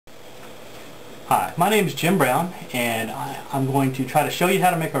Hi, my name is Jim Brown, and I'm going to try to show you how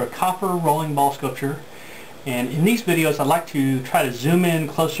to make a copper rolling ball sculpture. And in these videos I'd like to try to zoom in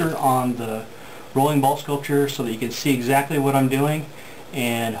closer on the rolling ball sculpture so that you can see exactly what I'm doing,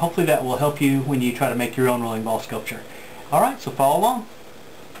 and hopefully that will help you when you try to make your own rolling ball sculpture. Alright, so follow along.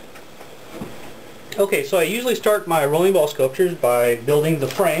 Okay, so I usually start my rolling ball sculptures by building the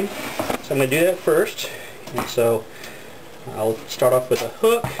frame. So I'm going to do that first. And so I'll start off with a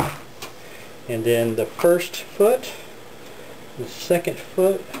hook, and then the first foot, the second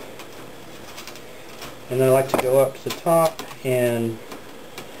foot, and then I like to go up to the top and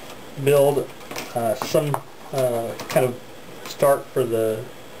build some kind of start for the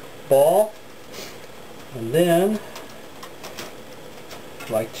ball, and then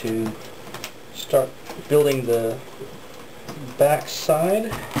I like to start building the back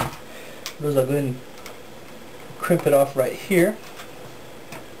side. I'll go ahead and crimp it off right here.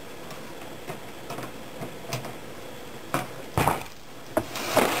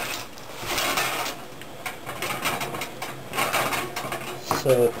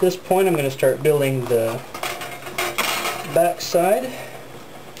 So at this point I'm going to start building the back side.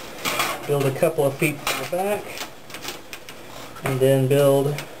 Build a couple of feet to the back, and then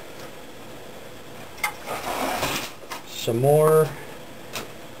build some more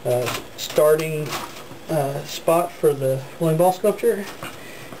starting spot for the rolling ball sculpture,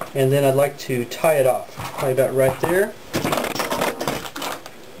 and then I'd like to tie it off, probably about right there.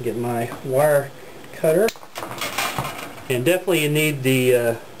 Get my wire cutter, and definitely you need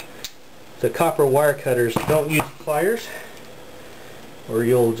the copper wire cutters. Don't use pliers, or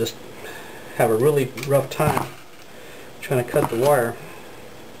you'll just have a really rough time trying to cut the wire.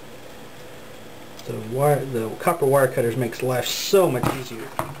 The copper wire cutters makes life so much easier.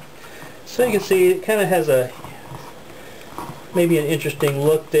 So you can see it kind of has maybe an interesting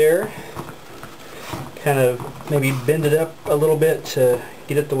look there. Kind of maybe bend it up a little bit to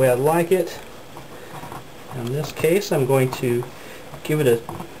get it the way I like it. In this case I'm going to give it a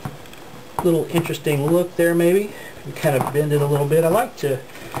little interesting look there, maybe, and kind of bend it a little bit. I like to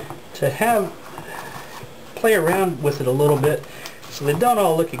play around with it a little bit so they don't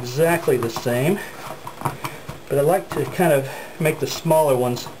all look exactly the same, but I like to kind of make the smaller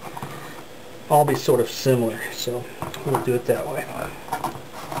ones all be sort of similar, so we'll do it that way.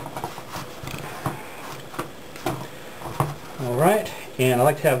 Alright, and I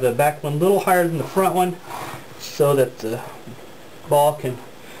like to have the back one a little higher than the front one so that the ball can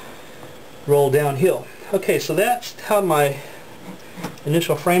roll downhill. Okay, so that's how my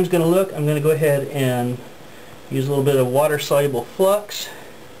initial frame is going to look. I'm going to go ahead and use a little bit of water-soluble flux,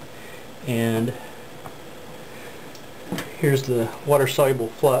 and here's the water-soluble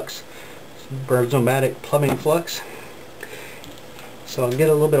flux, Berzomatic plumbing flux. So I'll get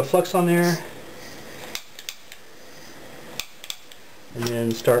a little bit of flux on there, and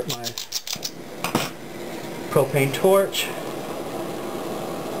then start my propane torch.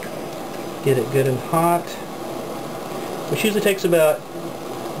 Get it good and hot, which usually takes about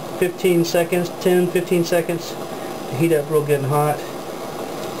 15 seconds, 10-15 seconds to heat up real good and hot.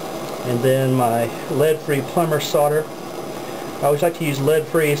 And then my lead-free plumber solder. I always like to use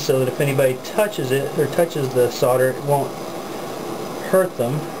lead-free so that if anybody touches it or touches the solder, it won't hurt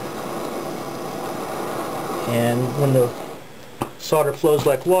them. And when the solder flows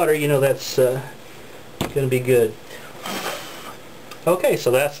like water, you know that's going to be good. Okay,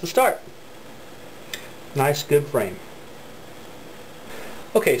 so that's the start. Nice, good frame.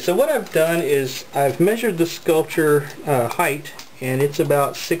 Okay, so what I've done is I've measured the sculpture height, and it's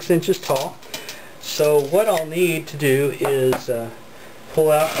about 6 inches tall. So what I'll need to do is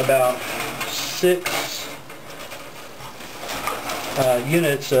pull out about 6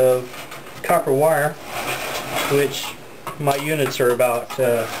 units of copper wire, which my units are about,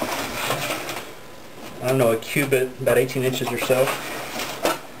 I don't know, a cubit, about 18 inches or so.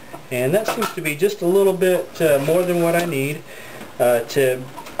 And that seems to be just a little bit more than what I need to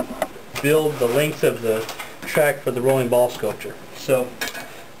build the length of the track for the rolling ball sculpture. So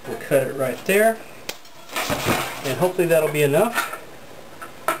we'll cut it right there, and hopefully that'll be enough.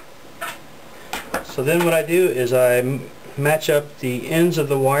 So then what I do is I match up the ends of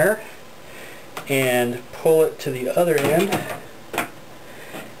the wire and pull it to the other end,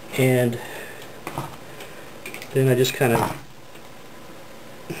 and then I just kind of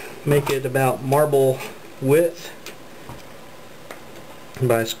make it about marble width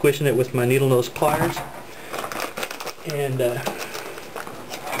by squishing it with my needle nose pliers, and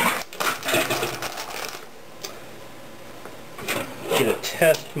get a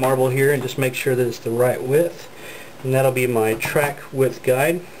test marble here and just make sure that it's the right width, and that'll be my track width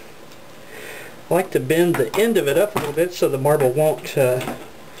guide. I like to bend the end of it up a little bit so the marble won't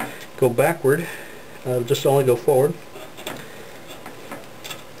go backward, just only go forward.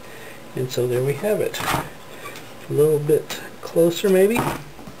 And so there we have it. A little bit closer maybe.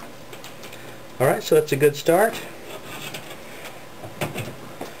 Alright, so that's a good start.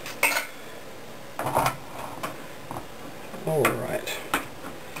 Alright,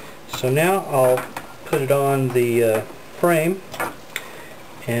 so now I'll put it on the frame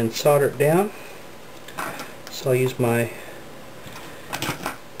and solder it down. So I'll use my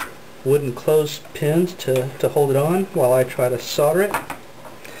wooden clothespins to hold it on while I try to solder it.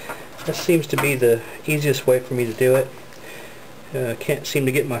 That seems to be the easiest way for me to do it. Can't seem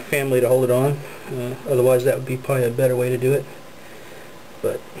to get my family to hold it on. Otherwise that would be probably a better way to do it.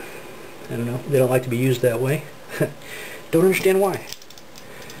 But I don't know, they don't like to be used that way. Don't understand why.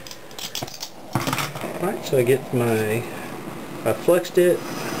 Alright, so I flexed it,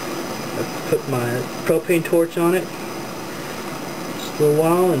 I put my propane torch on it just a little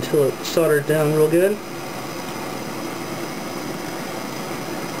while until it soldered down real good.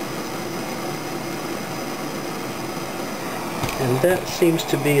 And that seems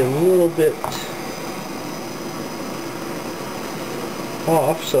to be a little bit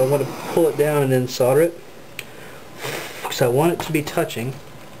off, so I'm going to pull it down and then solder it, because I want it to be touching.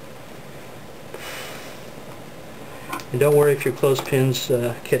 And don't worry if your clothespins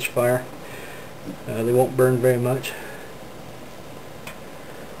catch fire. They won't burn very much.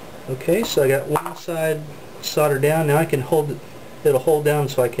 Okay, so I got one side soldered down. Now I can hold it, it'll hold down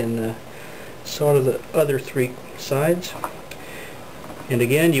so I can solder the other three sides. And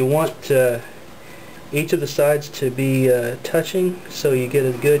again, you want each of the sides to be touching so you get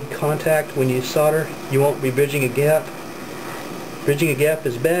a good contact when you solder. You won't be bridging a gap. Bridging a gap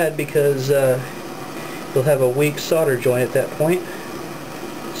is bad because you'll have a weak solder joint at that point.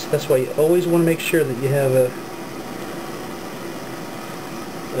 So that's why you always want to make sure that you have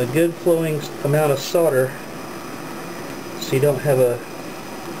a good flowing amount of solder so you don't have a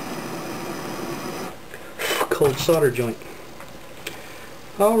cold solder joint.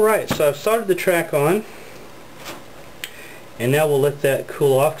 Alright, so I've soldered the track on, and now we'll let that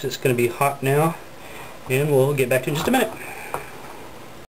cool off because it's going to be hot now, and we'll get back to it in just a minute.